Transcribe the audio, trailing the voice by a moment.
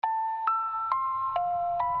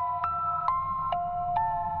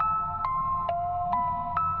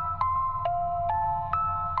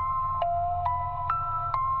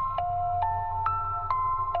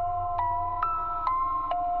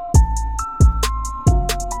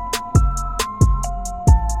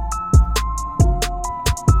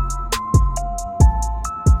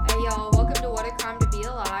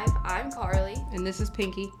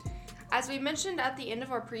Pinky. As we mentioned at the end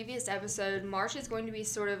of our previous episode, March is going to be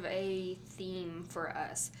sort of a theme for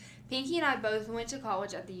us. Pinky and I both went to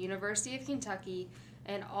college at the University of Kentucky,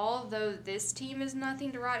 and although this team is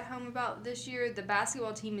nothing to write home about this year, the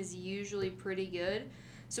basketball team is usually pretty good.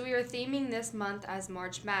 So we are theming this month as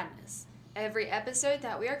March Madness. Every episode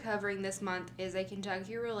that we are covering this month is a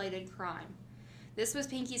Kentucky-related crime. This was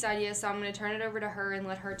Pinky's idea, so I'm going to turn it over to her and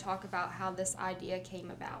let her talk about how this idea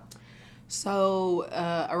came about. So,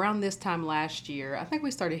 around this time last year, I think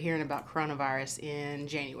we started hearing about coronavirus in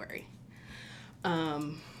January.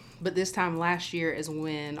 But this time last year is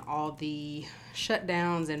when all the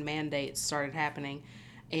shutdowns and mandates started happening.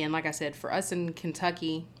 And like I said, for us in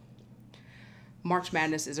Kentucky, March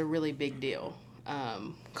Madness is a really big deal.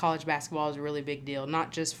 College basketball is a really big deal,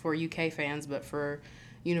 not just for UK fans, but for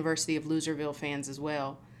University of Loserville fans as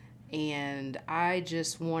well. And I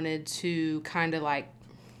just wanted to kind of like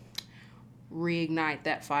reignite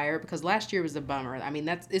that fire, because last year was a bummer. I mean,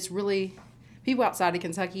 it's really people outside of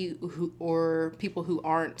Kentucky or people who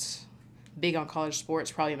aren't big on college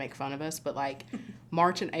sports probably make fun of us, but like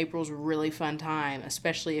March and April is a really fun time,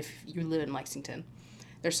 especially if you live in Lexington.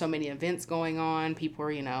 There's so many events going on. People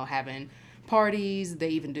are, having parties. They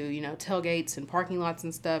even do, tailgates and parking lots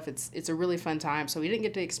and stuff. It's a really fun time. So we didn't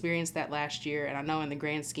get to experience that last year, and I know in the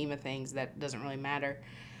grand scheme of things that doesn't really matter.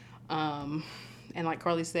 And like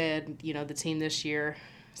Carly said, the team this year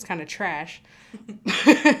is kind of trash.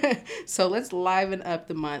 So let's liven up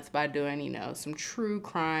the month by doing, some true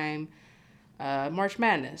crime March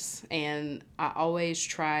Madness. And I always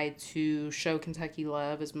try to show Kentucky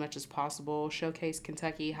love as much as possible, showcase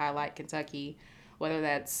Kentucky, highlight Kentucky, whether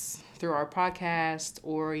that's through our podcast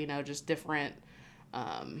or, just different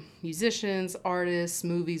musicians, artists,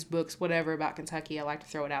 movies, books, whatever about Kentucky. I like to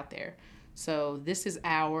throw it out there. So this is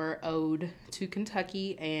our ode to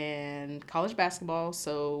Kentucky and college basketball.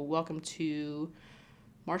 So welcome to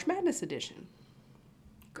March Madness edition.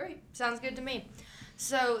 Great. Sounds good to me.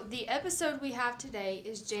 So the episode we have today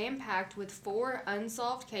is jam-packed with 4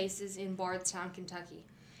 unsolved cases in Bardstown, Kentucky.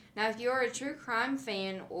 Now, if you're a true crime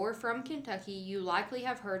fan or from Kentucky, you likely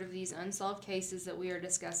have heard of these unsolved cases that we are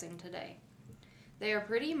discussing today. They are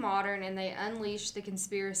pretty modern, and they unleash the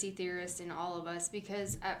conspiracy theorists in all of us,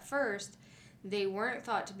 because at first they weren't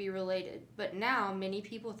thought to be related, but now many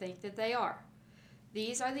people think that they are.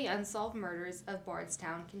 These are the unsolved murders of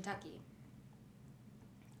Bardstown, Kentucky.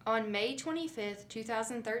 On May 25th,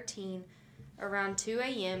 2013, around 2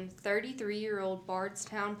 a.m., 33-year-old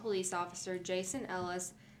Bardstown police officer Jason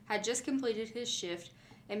Ellis had just completed his shift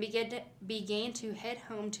and began to head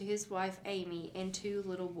home to his wife Amy and 2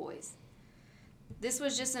 little boys. This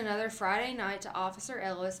was just another Friday night to Officer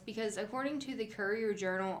Ellis, because according to the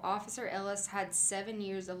Courier-Journal, Officer Ellis had 7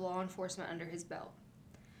 years of law enforcement under his belt.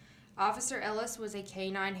 Officer Ellis was a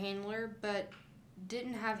K-9 handler, but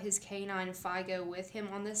didn't have his K-9 FIGO with him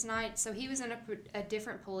on this night, so he was in a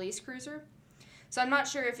different police cruiser. So I'm not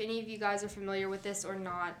sure if any of you guys are familiar with this or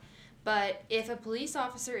not, but if a police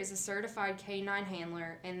officer is a certified K-9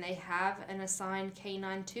 handler and they have an assigned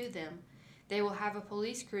K-9 to them, they will have a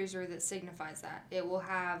police cruiser that signifies that. It will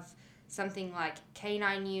have something like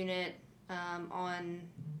K-9 unit on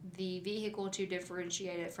the vehicle to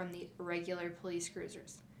differentiate it from the regular police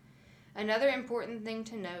cruisers. Another important thing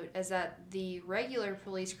to note is that the regular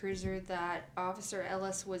police cruiser that Officer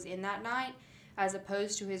Ellis was in that night, as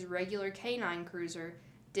opposed to his regular K-9 cruiser,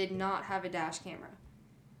 did not have a dash camera.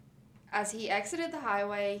 As he exited the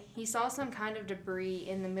highway, he saw some kind of debris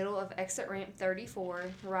in the middle of exit ramp 34,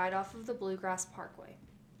 right off of the Bluegrass Parkway.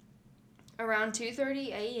 Around 2:30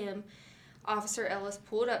 a.m., Officer Ellis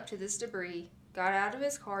pulled up to this debris, got out of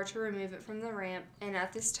his car to remove it from the ramp, and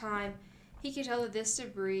at this time, he could tell that this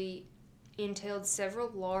debris entailed several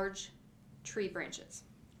large tree branches.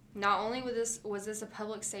 Not only was this a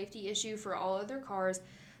public safety issue for all other cars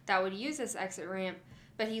that would use this exit ramp,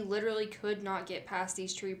 but he literally could not get past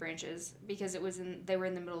these tree branches because they were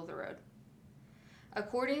in the middle of the road.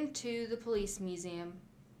 According to the police museum,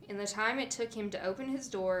 in the time it took him to open his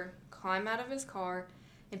door, climb out of his car,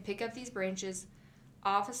 and pick up these branches,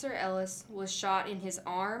 Officer Ellis was shot in his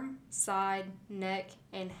arm, side, neck,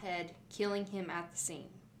 and head, killing him at the scene.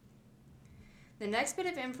 The next bit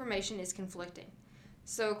of information is conflicting.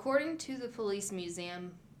 So according to the police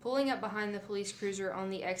museum, pulling up behind the police cruiser on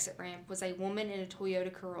the exit ramp was a woman in a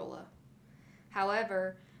Toyota Corolla.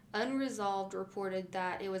 However, Unresolved reported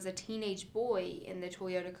that it was a teenage boy in the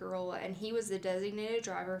Toyota Corolla, and he was the designated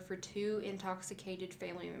driver for 2 intoxicated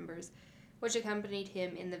family members, which accompanied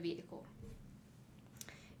him in the vehicle.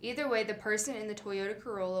 Either way, the person in the Toyota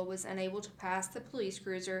Corolla was unable to pass the police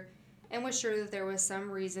cruiser, and was sure that there was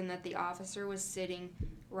some reason that the officer was sitting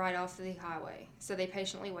right off the highway, so they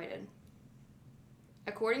patiently waited.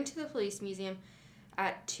 According to the police museum,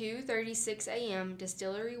 at 2:36 a.m.,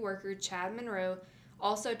 distillery worker Chad Monroe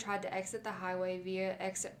also tried to exit the highway via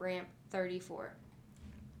exit ramp 34.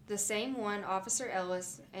 The same one Officer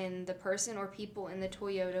Ellis and the person or people in the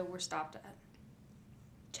Toyota were stopped at.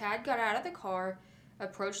 Chad got out of the car,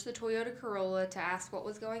 approached the Toyota Corolla to ask what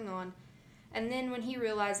was going on, and then when he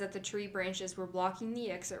realized that the tree branches were blocking the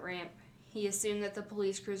exit ramp, he assumed that the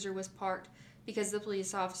police cruiser was parked because the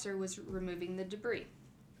police officer was removing the debris.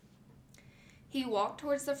 He walked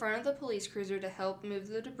towards the front of the police cruiser to help move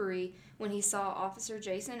the debris when he saw Officer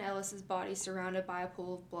Jason Ellis's body surrounded by a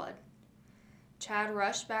pool of blood. Chad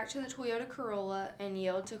rushed back to the Toyota Corolla and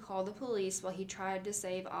yelled to call the police while he tried to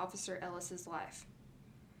save Officer Ellis's life.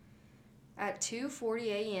 At 2:40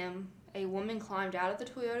 a.m., a woman climbed out of the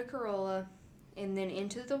Toyota Corolla and then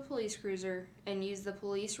into the police cruiser and used the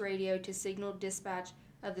police radio to signal dispatch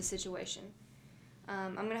of the situation.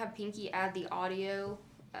 I'm going to have Pinky add the audio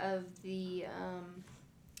of the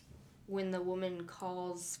when the woman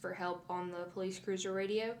calls for help on the police cruiser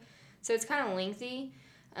radio. So it's kind of lengthy,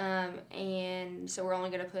 and so we're only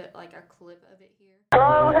going to put like a clip of it here.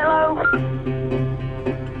 Hello.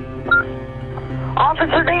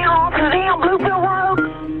 Officer down, Bluefield Road.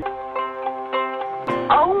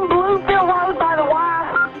 On Bluefield Road by the Y.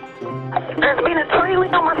 There's been a tree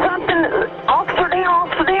limb or something. Officer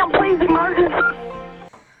down, please, emergency.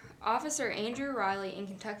 Officer Andrew Riley and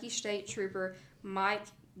Kentucky State Trooper Mike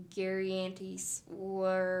Gariantes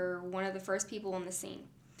were one of the first people on the scene.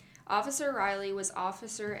 Officer Riley was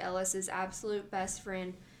Officer Ellis's absolute best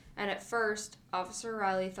friend, and at first, Officer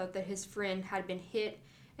Riley thought that his friend had been hit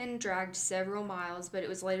and dragged several miles, but it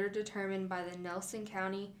was later determined by the Nelson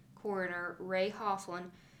County coroner, Ray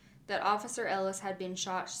Hofflin, that Officer Ellis had been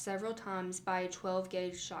shot several times by a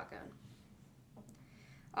 12-gauge shotgun.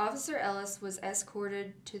 Officer Ellis was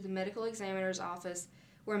escorted to the medical examiner's office,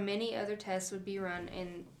 where many other tests would be run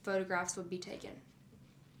and photographs would be taken.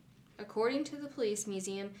 According to the police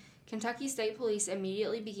museum, Kentucky State Police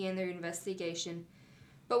immediately began their investigation,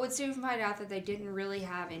 but would soon find out that they didn't really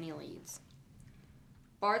have any leads.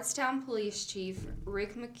 Bardstown Police Chief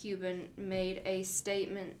Rick McCubbin made a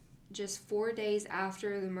statement just 4 days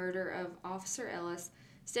after the murder of Officer Ellis,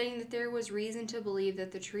 stating that there was reason to believe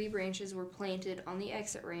that the tree branches were planted on the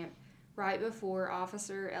exit ramp right before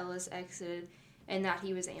Officer Ellis exited and that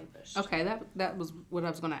he was ambushed. Okay, that was what I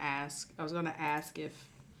was going to ask. I was going to ask if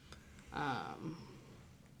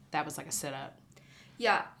that was like a setup.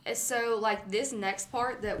 Yeah, so like this next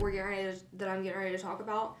part that I'm getting ready to talk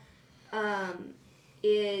about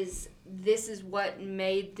is what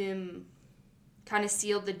made them kind of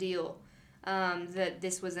sealed the deal that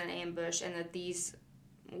this was an ambush and that these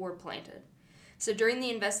were planted. So during the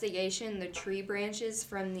investigation, the tree branches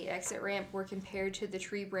from the exit ramp were compared to the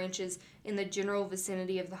tree branches in the general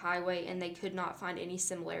vicinity of the highway, and they could not find any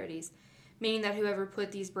similarities, meaning that whoever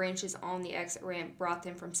put these branches on the exit ramp brought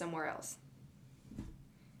them from somewhere else.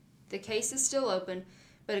 The case is still open,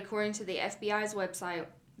 but according to the FBI's website,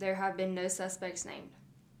 there have been no suspects named.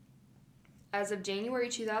 As of January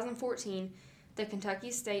 2014, the Kentucky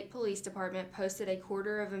State Police Department posted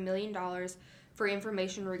 $250,000 for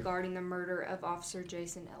information regarding the murder of Officer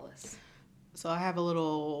Jason Ellis. So I have a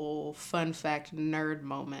little fun fact nerd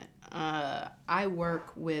moment. I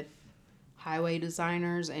work with highway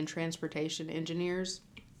designers and transportation engineers,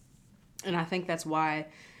 and I think that's why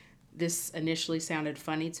this initially sounded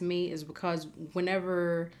funny to me, is because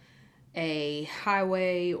whenever a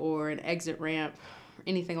highway or an exit ramp or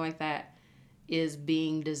anything like that is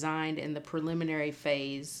being designed in the preliminary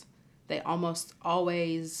phase, they almost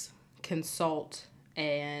always consult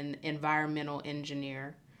an environmental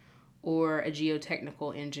engineer or a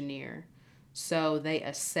geotechnical engineer. So they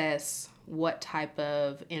assess what type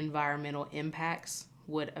of environmental impacts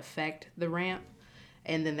would affect the ramp.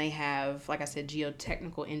 And then they have, like I said,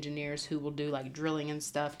 geotechnical engineers who will do like drilling and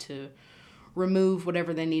stuff to remove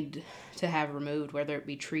whatever they need to have removed, whether it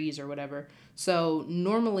be trees or whatever. So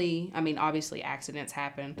normally, I mean, obviously accidents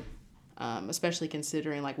happen, especially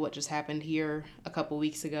considering like what just happened here a couple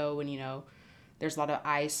weeks ago when, there's a lot of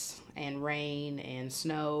ice and rain and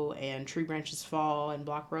snow and tree branches fall and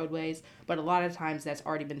block roadways. But a lot of times that's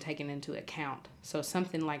already been taken into account. So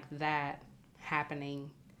something like that happening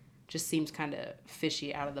just seems kind of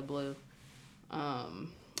fishy out of the blue. And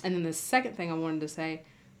then the second thing I wanted to say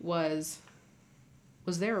was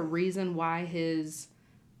there a reason why his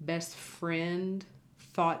best friend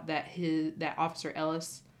thought that Officer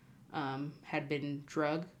Ellis had been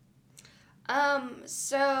drugged?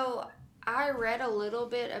 So I read a little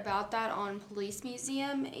bit about that on Police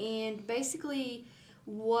Museum, and basically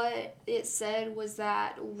what it said was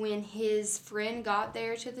that when his friend got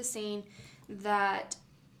there to the scene, that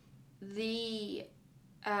the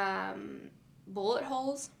bullet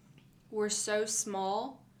holes were so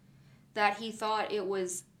small that he thought it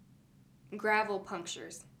was gravel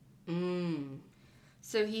punctures.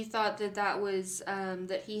 So he thought that was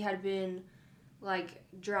that he had been like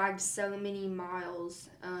dragged so many miles,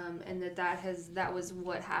 and that was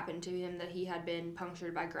what happened to him, that he had been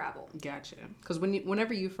punctured by gravel. Gotcha. Because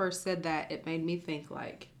whenever you first said that, it made me think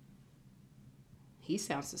like he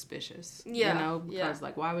sounds suspicious. Yeah. You know, because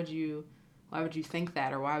like why would you think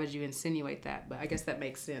that, or why would you insinuate that? But I guess that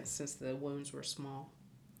makes sense since the wounds were small.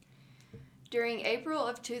 During April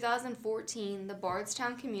of 2014, the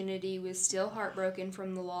Bardstown community was still heartbroken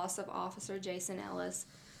from the loss of Officer Jason Ellis,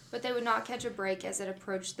 but they would not catch a break as it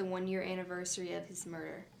approached the 1-year anniversary of his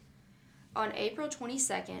murder. On April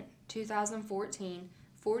 22nd, 2014,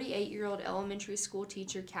 48-year-old elementary school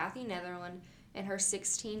teacher Kathy Netherland and her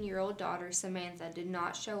 16-year-old daughter Samantha did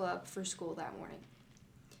not show up for school that morning.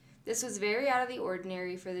 This was very out of the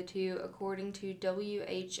ordinary for the two, according to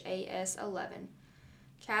WHAS 11.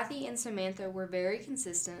 Kathy and Samantha were very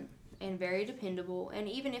consistent and very dependable, and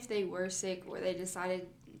even if they were sick or they decided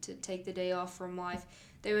to take the day off from life,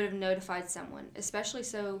 they would have notified someone, especially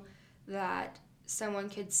so that someone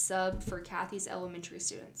could sub for Kathy's elementary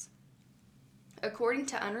students. According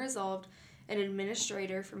to Unresolved, an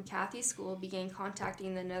administrator from Kathy's school began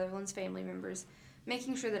contacting the Netherlands family members,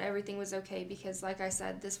 making sure that everything was okay because, like I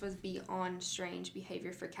said, this was beyond strange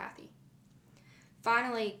behavior for Kathy.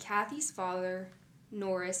 Finally, Kathy's father,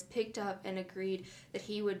 Norris, picked up and agreed that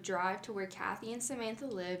he would drive to where Kathy and Samantha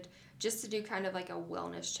lived just to do kind of like a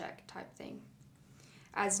wellness check type thing.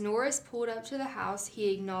 As Norris pulled up to the house,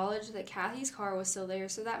 he acknowledged that Kathy's car was still there,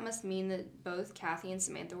 so that must mean that both Kathy and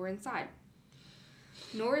Samantha were inside.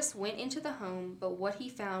 Norris went into the home, but what he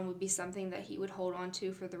found would be something that he would hold on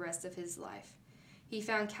to for the rest of his life. He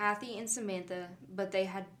found Kathy and Samantha, but they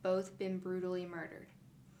had both been brutally murdered.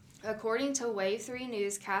 According to Wave 3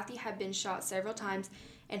 News, Kathy had been shot several times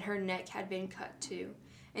and her neck had been cut too,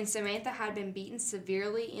 and Samantha had been beaten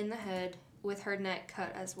severely in the head with her neck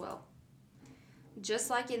cut as well. Just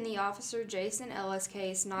like in the Officer Jason Ellis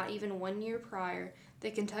case, not even 1 year prior,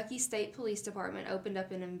 the Kentucky State Police Department opened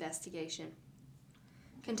up an investigation.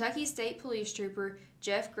 Kentucky State Police Trooper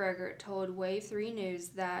Jeff Gregor told Wave 3 News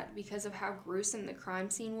that because of how gruesome the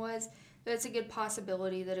crime scene was, that it's a good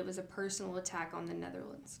possibility that it was a personal attack on the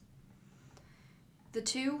Netherlands. The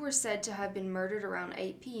two were said to have been murdered around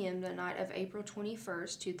 8 p.m. the night of April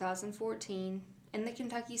 21st, 2014, and the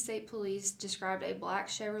Kentucky State Police described a black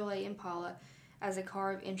Chevrolet Impala as a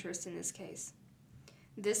car of interest in this case.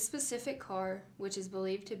 This specific car, which is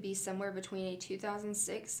believed to be somewhere between a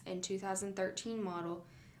 2006 and 2013 model,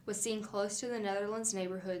 was seen close to the Netherlands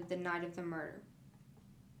neighborhood the night of the murder.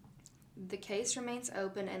 The case remains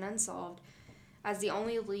open and unsolved, as the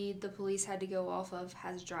only lead the police had to go off of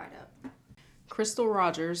has dried up. Crystal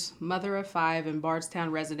Rogers, mother of 5 and Bardstown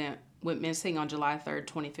resident, went missing on July 3rd,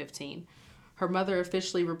 2015. Her mother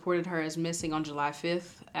officially reported her as missing on July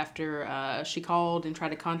 5th after she called and tried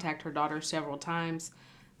to contact her daughter several times.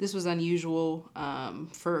 This was unusual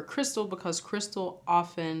for Crystal because Crystal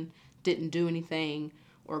often didn't do anything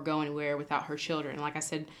or go anywhere without her children. Like I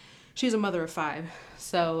said, she's a mother of 5,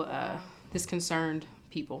 so this concerned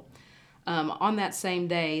people. On that same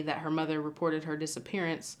day that her mother reported her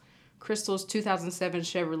disappearance, Crystal's 2007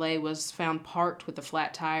 Chevrolet was found parked with a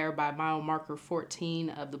flat tire by mile marker 14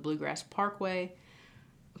 of the Bluegrass Parkway.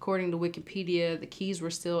 According to Wikipedia, the keys were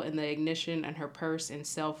still in the ignition and her purse and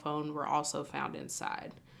cell phone were also found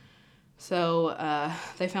inside. So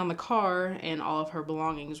they found the car and all of her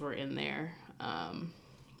belongings were in there on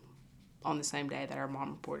the same day that her mom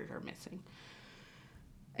reported her missing.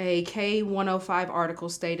 A K105 article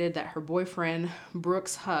stated that her boyfriend,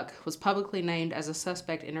 Brooks Huck, was publicly named as a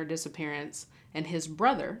suspect in her disappearance, and his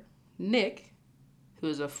brother, Nick, who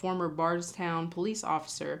is a former Bardstown police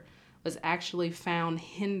officer, was actually found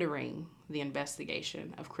hindering the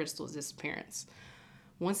investigation of Crystal's disappearance.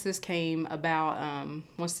 Once this came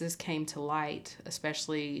to light,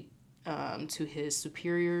 especially to his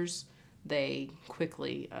superiors, they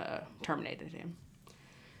quickly terminated him.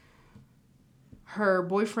 Her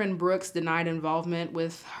boyfriend Brooks denied involvement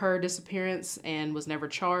with her disappearance and was never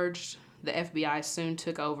charged. The FBI soon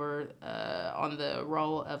took over on the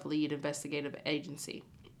role of lead investigative agency.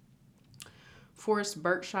 Forrest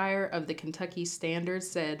Berkshire of the Kentucky Standard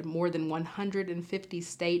said more than 150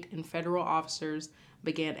 state and federal officers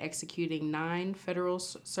began executing 9 federal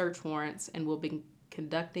search warrants and will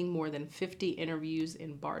conducting more than 50 interviews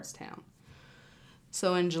in Bardstown.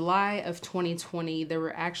 So in July of 2020, there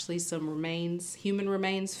were actually some human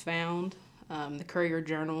remains found. The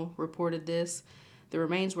Courier-Journal reported this. The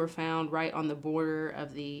remains were found right on the border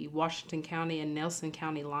of the Washington County and Nelson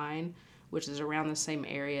County line, which is around the same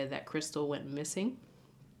area that Crystal went missing.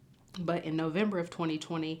 But in November of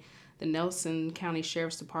 2020, the Nelson County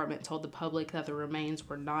Sheriff's Department told the public that the remains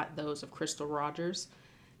were not those of Crystal Rogers,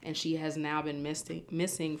 and she has now been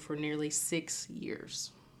missing for nearly 6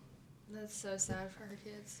 years. That's so sad for her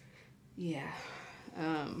kids. Yeah.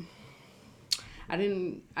 I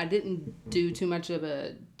didn't do too much of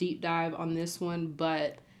a deep dive on this one,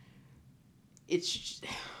 but it's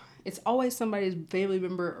always somebody's family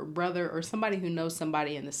member or brother or somebody who knows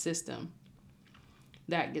somebody in the system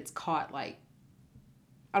that gets caught. Like,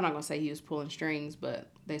 I'm not going to say he was pulling strings, but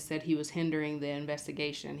they said he was hindering the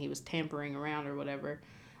investigation. He was tampering around or whatever.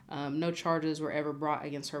 No charges were ever brought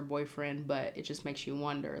against her boyfriend, but it just makes you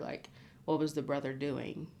wonder, like, what was the brother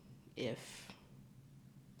doing if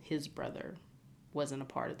his brother wasn't a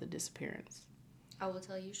part of the disappearance? I will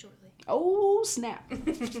tell you shortly. Oh, snap.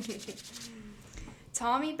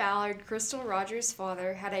 Tommy Ballard, Crystal Rogers'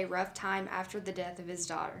 father, had a rough time after the death of his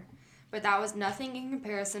daughter, but that was nothing in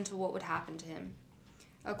comparison to what would happen to him.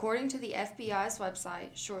 According to the FBI's website,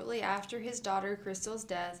 shortly after his daughter Crystal's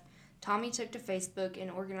death, Tommy took to Facebook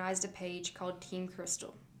and organized a page called Team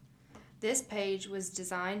Crystal. This page was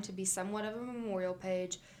designed to be somewhat of a memorial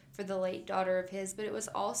page for the late daughter of his, but it was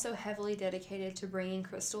also heavily dedicated to bringing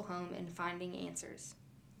Crystal home and finding answers.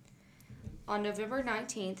 On November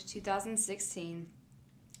 19th, 2016,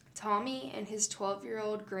 Tommy and his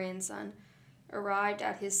 12-year-old grandson arrived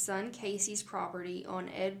at his son Casey's property on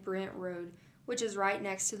Ed Brent Road, which is right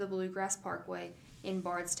next to the Bluegrass Parkway in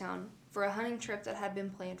Bardstown, for a hunting trip that had been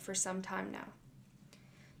planned for some time now.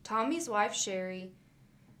 Tommy's wife, Sherry,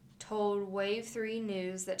 told Wave 3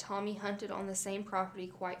 News that Tommy hunted on the same property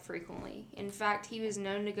quite frequently. In fact, he was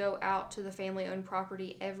known to go out to the family-owned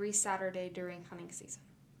property every Saturday during hunting season.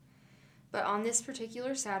 But on this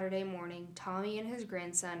particular Saturday morning, Tommy and his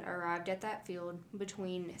grandson arrived at that field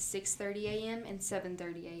between 6:30 a.m. and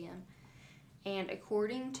 7:30 a.m., and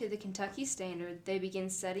according to the Kentucky Standard, they began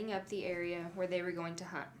setting up the area where they were going to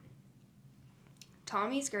hunt.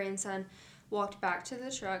 Tommy's grandson walked back to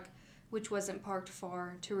the truck, which wasn't parked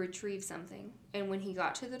far, to retrieve something, and when he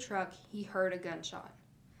got to the truck, he heard a gunshot.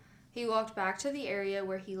 He walked back to the area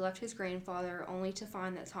where he left his grandfather, only to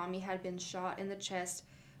find that Tommy had been shot in the chest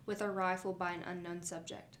with a rifle by an unknown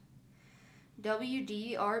subject.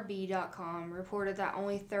 WDRB.com reported that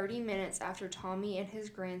only 30 minutes after Tommy and his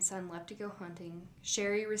grandson left to go hunting,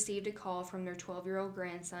 Sherry received a call from their 12-year-old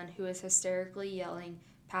grandson who was hysterically yelling,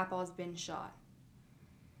 "Papa's been shot."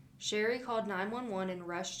 Sherry called 911 and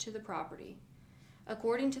rushed to the property.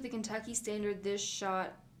 According to the Kentucky Standard, this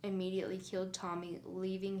shot immediately killed Tommy,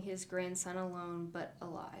 leaving his grandson alone but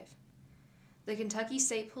alive. The Kentucky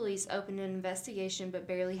State Police opened an investigation but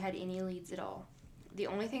barely had any leads at all. The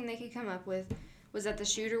only thing they could come up with was that the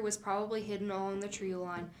shooter was probably hidden along the tree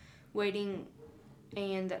line, waiting,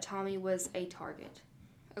 and that Tommy was a target.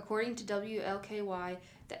 According to WLKY,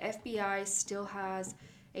 the FBI still has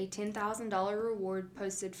a $10,000 reward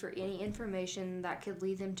posted for any information that could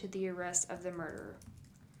lead them to the arrest of the murderer.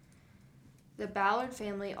 The Ballard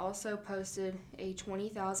family also posted a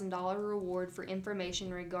 $20,000 reward for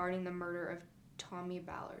information regarding the murder of Tommy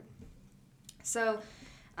Ballard. So,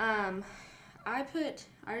 I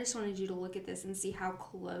just wanted you to look at this and see how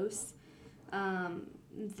close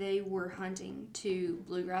they were hunting to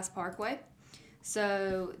Bluegrass Parkway.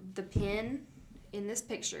 So the pin in this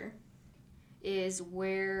picture is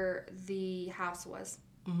where the house was,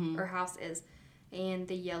 or house is, and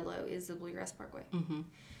the yellow is the Bluegrass Parkway.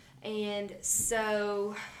 And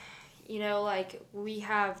so, like we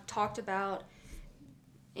have talked about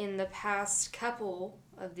in the past couple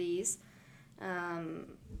of these,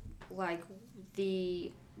 like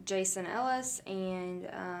the Jason Ellis and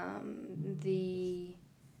the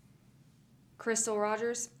Crystal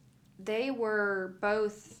Rogers, they were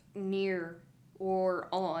both near or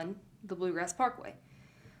on the Bluegrass Parkway.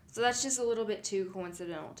 So that's just a little bit too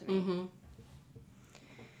coincidental to me.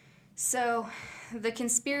 So, the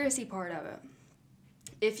conspiracy part of it.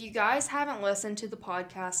 If you guys haven't listened to the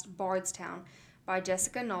podcast Bardstown by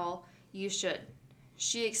Jessica Knoll, you should.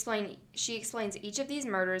 She explains each of these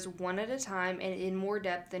murders one at a time and in more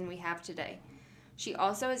depth than we have today. She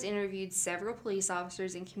also has interviewed several police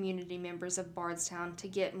officers and community members of Bardstown to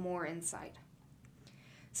get more insight.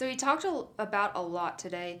 So we talked about a lot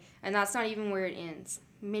today, and that's not even where it ends.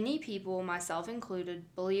 Many people, myself included,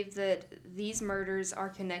 believe that these murders are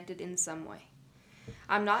connected in some way.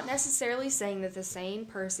 I'm not necessarily saying that the same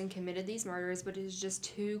person committed these murders, but it is just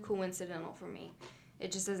too coincidental for me.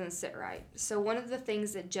 It just doesn't sit right. So one of the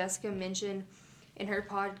things that Jessica mentioned in her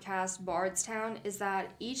podcast, Bardstown, is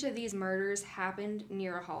that each of these murders happened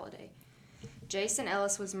near a holiday. Jason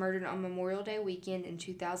Ellis was murdered on Memorial Day weekend in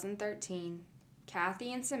 2013.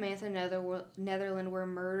 Kathy and Samantha Netherland were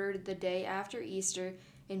murdered the day after Easter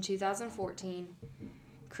in 2014.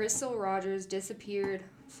 Crystal Rogers disappeared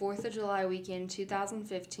 4th of July weekend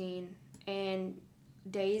 2015. And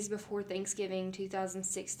days before Thanksgiving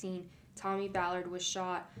 2016, Tommy Ballard was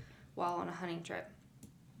shot while on a hunting trip.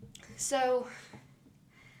 So,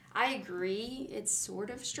 I agree, it's sort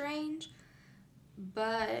of strange,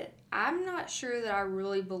 but I'm not sure that I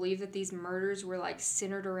really believe that these murders were like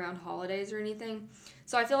centered around holidays or anything.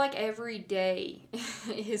 So I feel like every day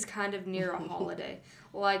is kind of near a holiday.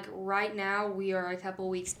 Like right now we are a couple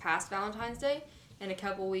weeks past Valentine's Day and a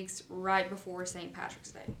couple weeks right before St.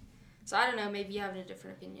 Patrick's Day. So I don't know, maybe you have a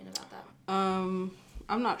different opinion about that.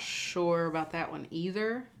 I'm not sure about that one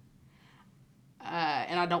either.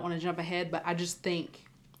 And I don't want to jump ahead, but I just think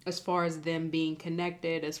as far as them being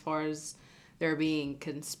connected, as far as there being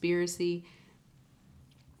conspiracy,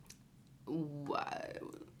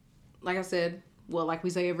 like I said, well, like we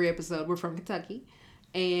say every episode, we're from Kentucky.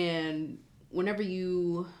 And whenever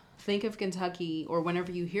you think of Kentucky or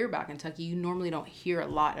whenever you hear about Kentucky, you normally don't hear a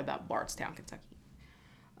lot about Bardstown, Kentucky.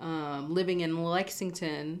 Living in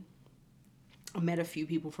Lexington, I met a few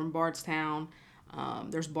people from Bardstown.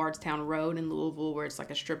 There's Bardstown Road in Louisville where it's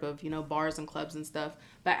like a strip of, bars and clubs and stuff.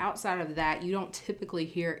 But outside of that, you don't typically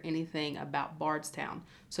hear anything about Bardstown.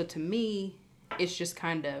 So to me, it's just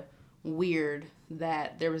kind of weird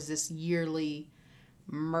that there was this yearly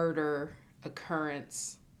murder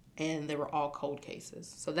occurrence and they were all cold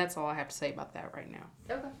cases. So that's all I have to say about that right now.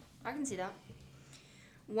 Okay, I can see that.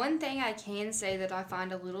 One thing I can say that I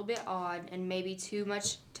find a little bit odd and maybe too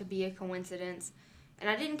much to be a coincidence, and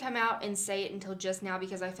I didn't come out and say it until just now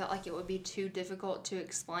because I felt like it would be too difficult to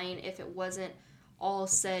explain if it wasn't all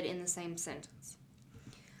said in the same sentence.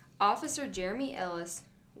 Officer Jeremy Ellis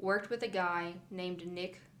worked with a guy named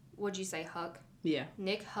Nick, would you say Huck? Yeah.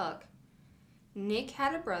 Nick Huck. Nick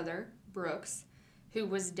had a brother, Brooks, who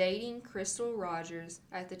was dating Crystal Rogers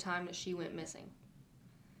at the time that she went missing.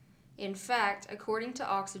 In fact, according to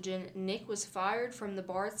Oxygen, Nick was fired from the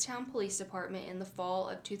Bardstown Police Department in the fall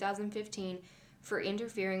of 2015 for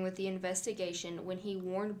interfering with the investigation when he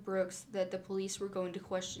warned Brooks that the police were going to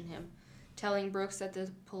question him, telling Brooks that the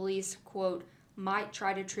police, quote, might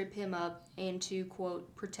try to trip him up and to,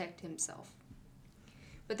 quote, protect himself.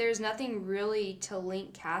 But there's nothing really to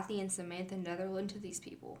link Kathy and Samantha Netherland to these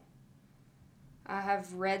people. I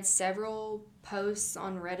have read several posts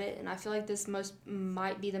on Reddit, and I feel like this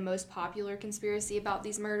might be the most popular conspiracy about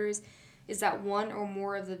these murders, is that one or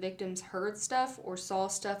more of the victims heard stuff or saw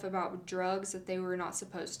stuff about drugs that they were not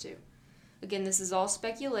supposed to. Again, this is all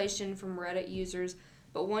speculation from Reddit users,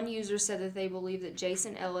 but one user said that they believe that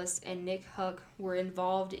Jason Ellis and Nick Huck were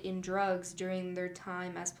involved in drugs during their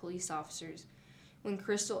time as police officers, when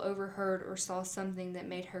Crystal overheard or saw something that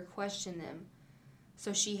made her question them,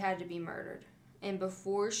 so she had to be murdered. And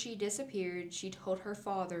before she disappeared, she told her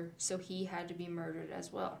father, so he had to be murdered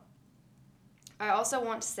as well. I also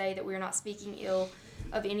want to say that we are not speaking ill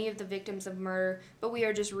of any of the victims of murder, but we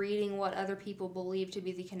are just reading what other people believe to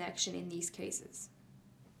be the connection in these cases.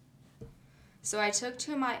 So I took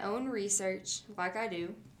to my own research, like I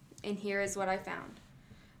do, and here is what I found.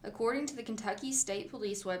 According to the Kentucky State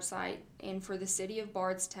Police website, and for the city of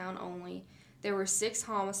Bardstown only, there were 6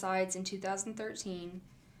 homicides in 2013,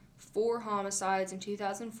 4 homicides in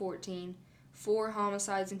 2014, 4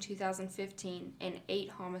 homicides in 2015, and 8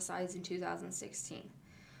 homicides in 2016.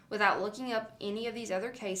 Without looking up any of these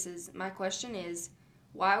other cases, my question is,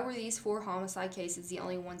 why were these 4 homicide cases the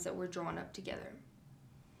only ones that were drawn up together?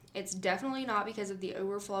 It's definitely not because of the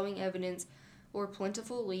overflowing evidence or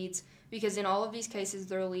plentiful leads, because in all of these cases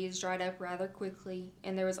their leads dried up rather quickly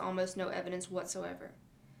and there was almost no evidence whatsoever.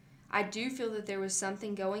 I do feel that there was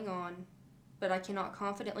something going on, but I cannot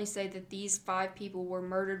confidently say that these 5 people were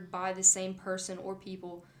murdered by the same person or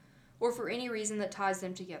people, or for any reason that ties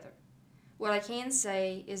them together. What I can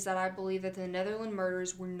say is that I believe that the Netherland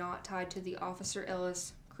murders were not tied to the Officer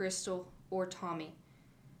Ellis, Crystal, or Tommy.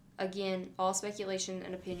 Again, all speculation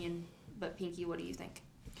and opinion, but Pinky, what do you think?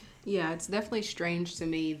 Yeah, it's definitely strange to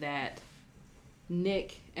me that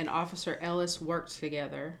Nick and Officer Ellis worked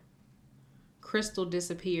together, Crystal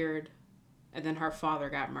disappeared, and then her father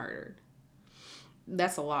got murdered.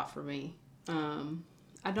 That's a lot for me.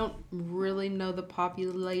 I don't really know the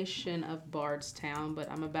population of Bardstown, but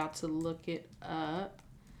I'm about to look it up.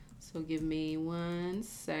 So give me 1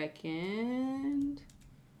 second.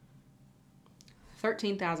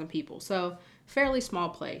 13,000 people. So fairly small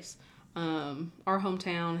place. Our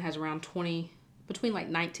hometown has around between like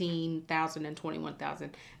 19,000 and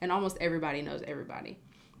 21,000, and almost everybody knows everybody.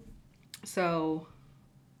 So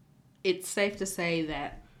it's safe to say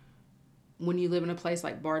that when you live in a place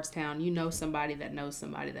like Bardstown, you know somebody that knows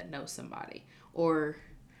somebody that knows somebody, or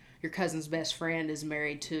your cousin's best friend is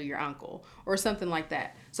married to your uncle, or something like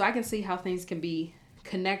that. So I can see how things can be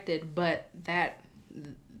connected, but that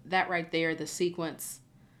right there, the sequence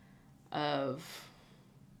of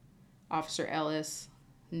Officer Ellis,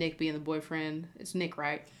 Nick being the boyfriend. It's Nick,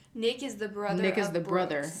 right? Nick is the brother. Nick is of the Brooks.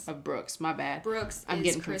 brother of Brooks. My bad. Brooks I'm is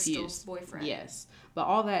getting Crystal's confused. boyfriend. Yes, but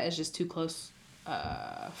all that is just too close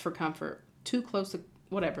for comfort. Too close to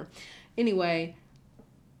whatever. Anyway,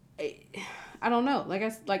 I don't know.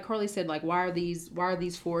 Like Carly said, like why are these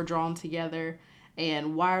 4 drawn together,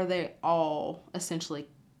 and why are they all essentially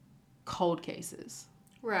cold cases?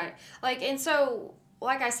 Right. Like, and so,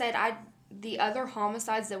 like I said, the other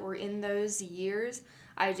homicides that were in those years,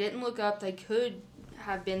 I didn't look up. They could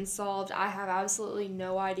have been solved. I have absolutely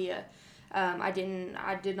no idea. I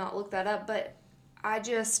did not look that up, but I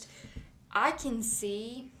can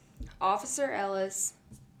see Officer Ellis,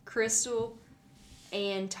 Crystal,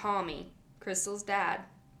 and Tommy, Crystal's dad,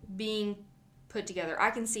 being put together.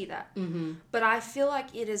 I can see that. Mm-hmm. But I feel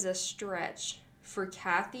like it is a stretch for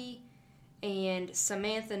Kathy and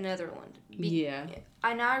Samantha Netherland. Yeah.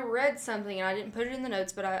 And I read something, and I didn't put it in the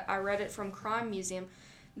notes, but I read it from Crime Museum,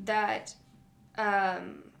 that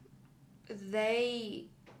they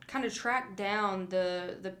kind of tracked down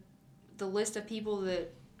the list of people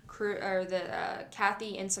that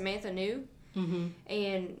Kathy and Samantha knew, Mm-hmm.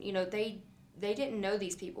 and they didn't know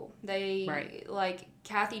these people. Right. Like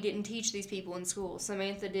Kathy didn't teach these people in school.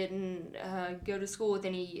 Samantha didn't go to school with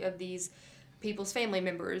any of these people's family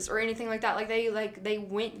members or anything like that. They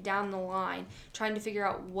went down the line trying to figure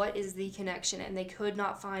out what is the connection, and they could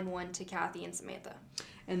not find one to Kathy and Samantha.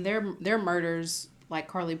 And their murders, like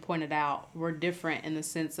Carly pointed out, were different in the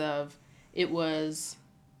sense of it was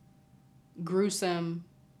gruesome,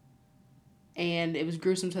 and it was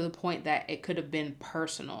gruesome to the point that it could have been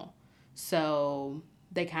personal. So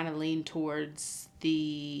they kind of leaned towards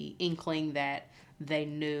the inkling that they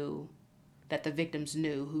knew, that the victims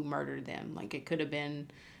knew who murdered them. Like it could have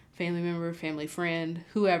been family member, family friend,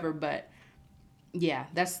 whoever. But yeah,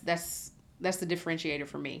 that's the differentiator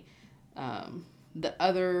for me. The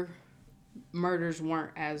other murders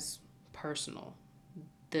weren't as personal.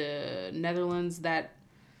 The Netherlands, that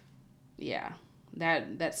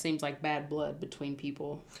seems like bad blood between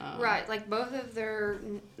people. Right, like both of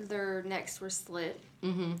their necks were slit.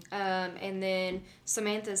 Mm-hmm. And then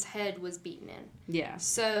Samantha's head was beaten in. Yeah.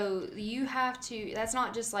 So you have to, that's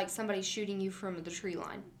not just like somebody shooting you from the tree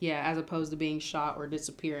line. Yeah, as opposed to being shot or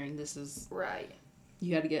disappearing. This is... Right.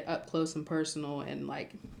 You had to get up close and personal and,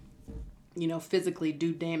 like, physically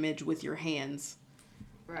do damage with your hands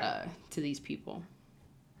to these people.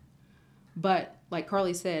 But, like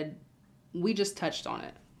Carly said, we just touched on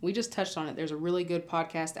it. There's a really good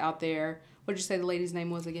podcast out there. What did you say the lady's name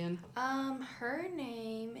was again? Her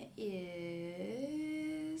name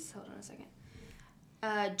is... Hold on a second.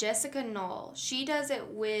 Jessica Knoll. She does it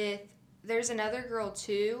with... There's another girl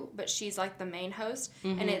too, but she's like the main host.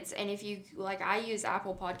 Mm-hmm. And if you... Like, I use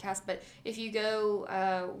Apple Podcasts, but if you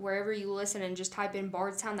go wherever you listen and just type in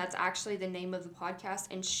Bardstown, that's actually the name of the podcast.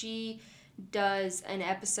 And she does an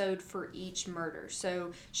episode for each murder.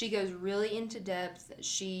 So she goes really into depth.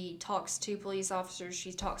 She talks to police officers.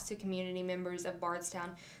 She talks to community members of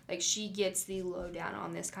Bardstown. Like, she gets the lowdown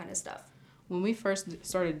on this kind of stuff. When we first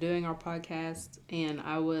started doing our podcast and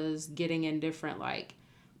I was getting in different, like,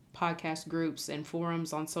 podcast groups and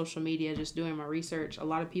forums on social media, just doing my research, a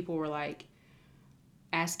lot of people were, like,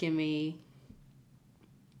 asking me,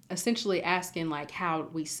 essentially asking, like, how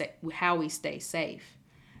we stay safe.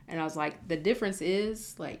 And I was like, the difference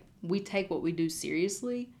is, like, we take what we do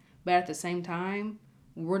seriously, but at the same time,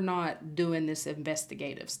 we're not doing this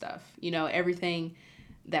investigative stuff. Everything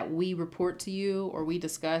that we report to you or we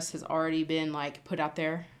discuss has already been, like, put out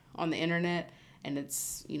there on the internet, and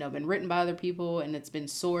it's, been written by other people, and it's been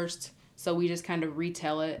sourced. So we just kind of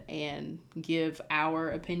retell it and give our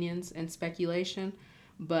opinions and speculation.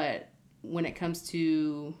 But when it comes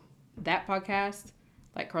to that podcast,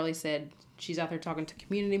 like Carly said, she's out there talking to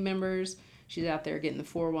community members. She's out there getting the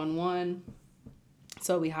 411.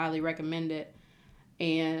 So we highly recommend it.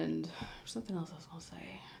 And there's something else I was going to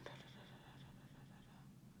say.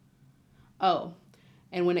 Oh,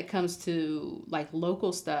 and when it comes to, like,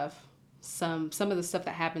 local stuff, some of the stuff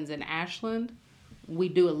that happens in Ashland we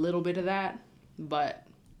do a little bit of that, but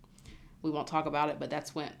we won't talk about it, but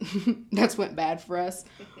that's went bad for us.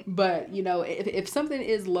 But, you know, if something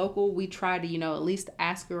is local, we try to, you know, at least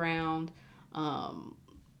ask around.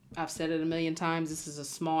 I've said it a million times, this is a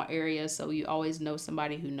small area, so you always know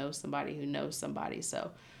somebody who knows somebody who knows somebody.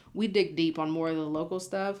 So we dig deep on more of the local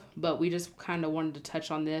stuff, but we just kind of wanted to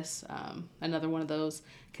touch on this. Another one of those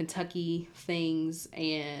Kentucky things,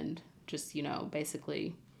 and just, you know,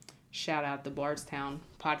 basically shout out the Bardstown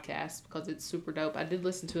podcast because it's super dope. I did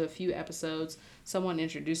listen to a few episodes. Someone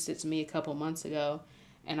introduced it to me a couple months ago,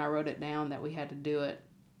 and I wrote it down that we had to do it.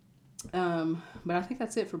 But I think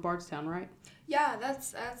that's it for Bardstown, right? Yeah,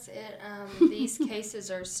 that's it. These cases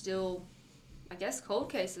are still, I guess, cold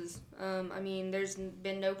cases. I mean, there's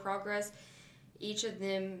been no progress. Each of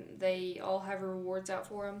them, they all have rewards out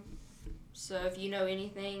for them. So if you know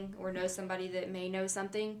anything or know somebody that may know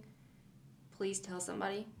something, please tell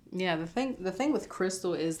somebody. Yeah, the thing with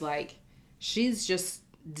Crystal is, like, she is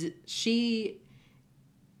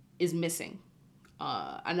missing.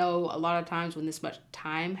 I know a lot of times when this much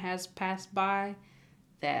time has passed by,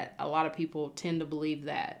 that a lot of people tend to believe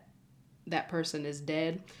that that person is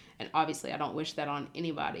dead. And obviously I don't wish that on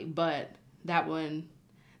anybody, but that one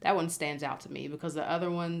stands out to me because the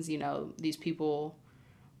other ones, you know, these people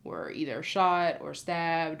were either shot or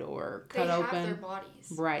stabbed or cut open. They have their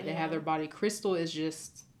bodies. Right, they have their body. Crystal is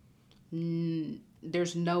just,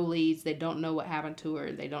 there's no leads. They don't know what happened to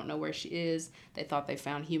her. They don't know where she is. They thought they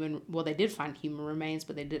found they did find human remains,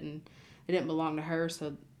 but they didn't belong to her.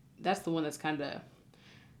 So that's the one that's kind of,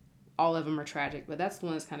 all of them are tragic, but that's the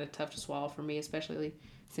one that's kind of tough to swallow for me, especially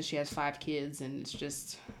since she has 5 kids, and it's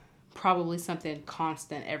just probably something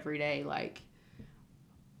constant every day. Like,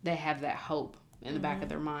 they have that hope in the back of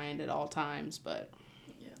their mind at all times. But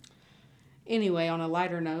anyway, on a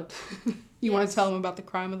lighter note, you want to tell them about the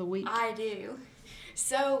crime of the week? I do.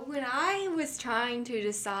 So when I was trying to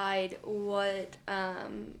decide what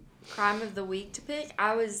crime of the week to pick,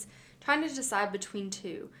 I was trying to decide between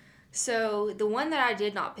 2. So the one that I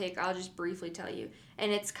did not pick, I'll just briefly tell you. And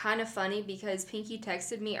it's kind of funny because Pinky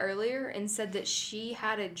texted me earlier and said that she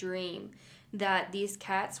had a dream that these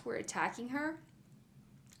cats were attacking her.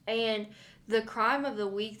 And the crime of the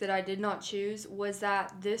week that I did not choose was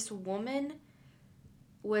that this woman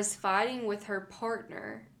was fighting with her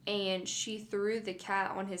partner and she threw the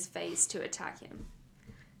cat on his face to attack him.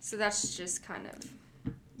 So that's just kind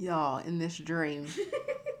of... Y'all, in this dream...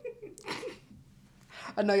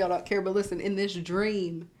 I know y'all don't care, but listen, in this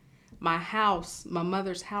dream, my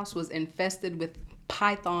mother's house was infested with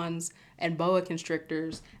pythons and boa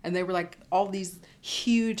constrictors, and they were like all these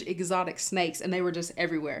huge exotic snakes, and they were just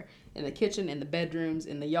everywhere, in the kitchen, in the bedrooms,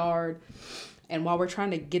 in the yard. And while we're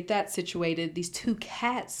trying to get that situated, these 2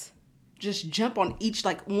 cats just jump on each,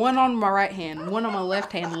 like one on my right hand, one on my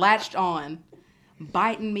left hand, latched on,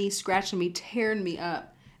 biting me, scratching me, tearing me up.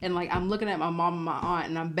 And, like, I'm looking at my mom and my aunt,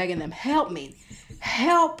 and I'm begging them, help me.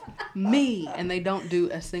 And they don't do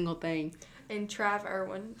a single thing. And Trav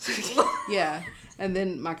Irwin. Yeah. And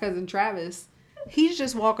then my cousin Travis, he's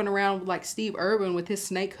just walking around like Steve Irwin with his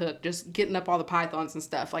snake hook, just getting up all the pythons and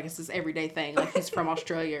stuff. Like, it's this everyday thing. Like, he's from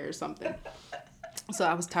Australia or something. So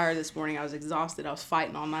I was tired this morning. I was exhausted. I was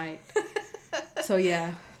fighting all night. So,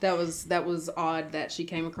 yeah. That was odd that she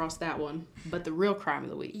came across that one. But the real crime of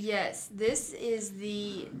the week. Yes, this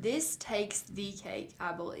takes the cake,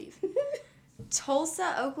 I believe.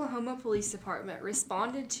 Tulsa, Oklahoma Police Department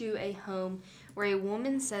responded to a home where a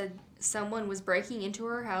woman said someone was breaking into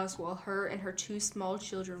her house while her and her 2 small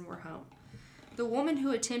children were home. The woman who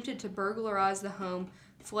attempted to burglarize the home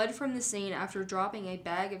fled from the scene after dropping a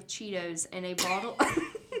bag of Cheetos and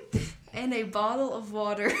a bottle of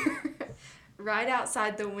water right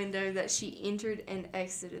outside the window that she entered and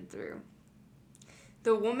exited through.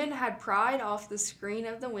 The woman had pried off the screen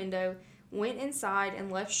of the window, went inside,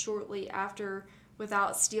 and left shortly after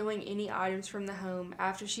without stealing any items from the home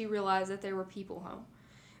after she realized that there were people home.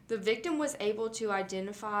 The victim was able to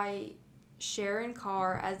identify Sharon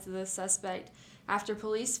Carr as the suspect after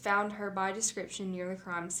police found her by description near the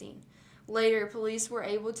crime scene. Later, police were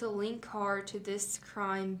able to link Carr to this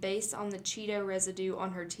crime based on the Cheeto residue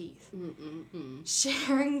on her teeth.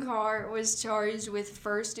 Sharon Carr was charged with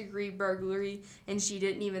first-degree burglary, and she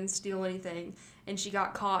didn't even steal anything, and she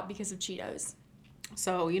got caught because of Cheetos.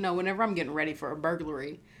 So, you know, whenever I'm getting ready for a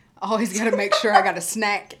burglary, I always got to make sure I got a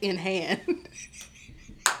snack in hand.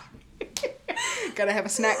 Got to have a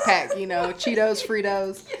snack pack, you know, Cheetos,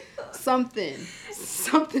 Fritos,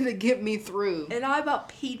 something to get me through. And I about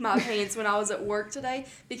peed my pants when I was at work today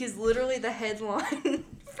because literally the headline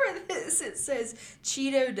for because it says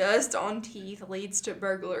Cheeto dust on teeth leads to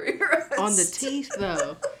burglary arrest. On the teeth,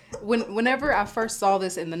 though. Whenever I first saw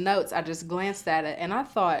this in the notes, I just glanced at it, and I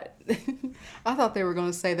thought they were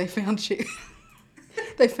going to say they found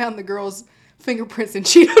they found the girl's fingerprints in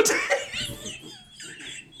Cheeto dust.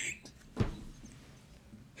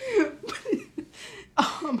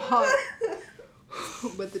 I'm hot.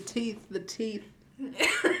 But the teeth.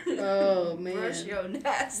 Oh, man. Brush your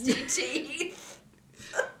nasty teeth.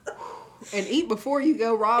 And eat before you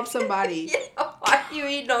go rob somebody. Yeah, why are you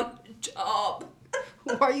eating on the job?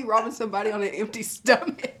 Why are you robbing somebody on an empty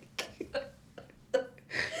stomach?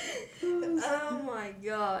 Oh my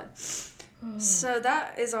god. So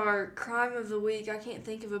that is our crime of the week. I can't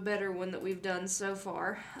think of a better one that we've done so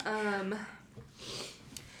far.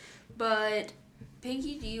 But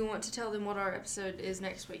Pinky, do you want to tell them what our episode is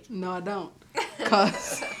next week? No, I don't.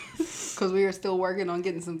 Because we are still working on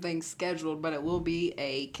getting some things scheduled, but it will be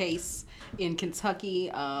a case in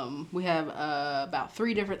Kentucky. We have about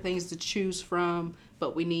 3 different things to choose from,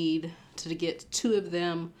 but we need to get 2 of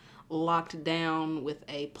them locked down with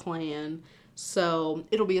a plan. So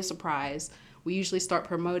it'll be a surprise. We usually start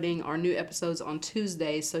promoting our new episodes on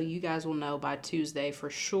Tuesday, so you guys will know by Tuesday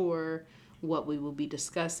for sure what we will be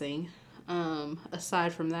discussing.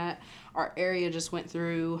 Aside from that, our area just went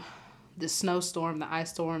through the snowstorm, the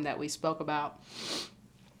ice storm that we spoke about.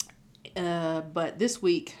 But this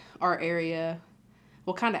week, our area,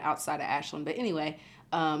 well, kind of outside of Ashland, but anyway,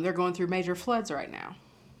 they're going through major floods right now.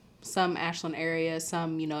 Some Ashland area,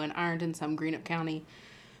 some, in Ironton, some Greenup County,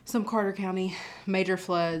 some Carter County, major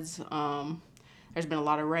floods. There's been a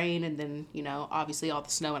lot of rain, and then, obviously all the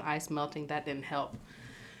snow and ice melting, that didn't help.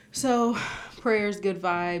 So, prayers, good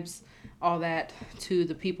vibes, all that to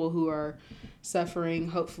the people who are suffering.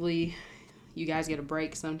 Hopefully, you guys get a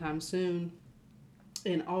break sometime soon.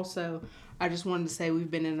 And also, I just wanted to say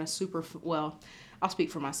we've been in a I'll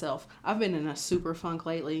speak for myself. I've been in a super funk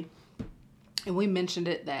lately. And we mentioned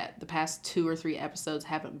it that the past 2 or 3 episodes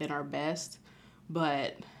haven't been our best.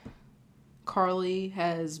 But Carly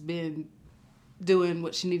has been doing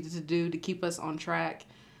what she needed to do to keep us on track.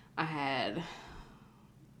 I had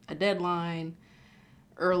a deadline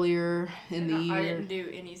earlier in the year. I didn't do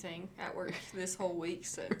anything at work this whole week,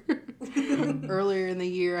 so. Earlier in the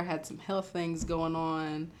year, I had some health things going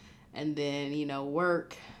on, and then,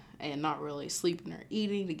 work, and not really sleeping or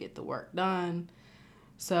eating to get the work done.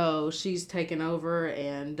 So she's taken over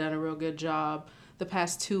and done a real good job the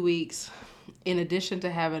past 2 weeks, in addition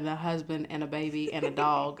to having a husband and a baby and a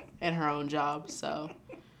dog and her own job. So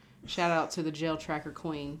shout out to the jail tracker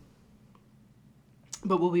queen.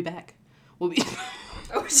 But we'll be back. I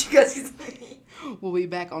wish you guys could see me. We'll be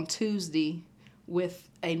back on Tuesday with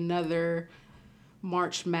another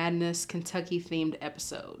March Madness Kentucky themed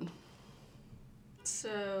episode.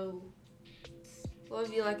 So,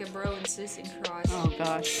 love you like a bro and sis in Christ. Oh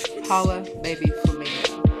gosh. Holla, baby,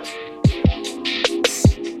 flamingo.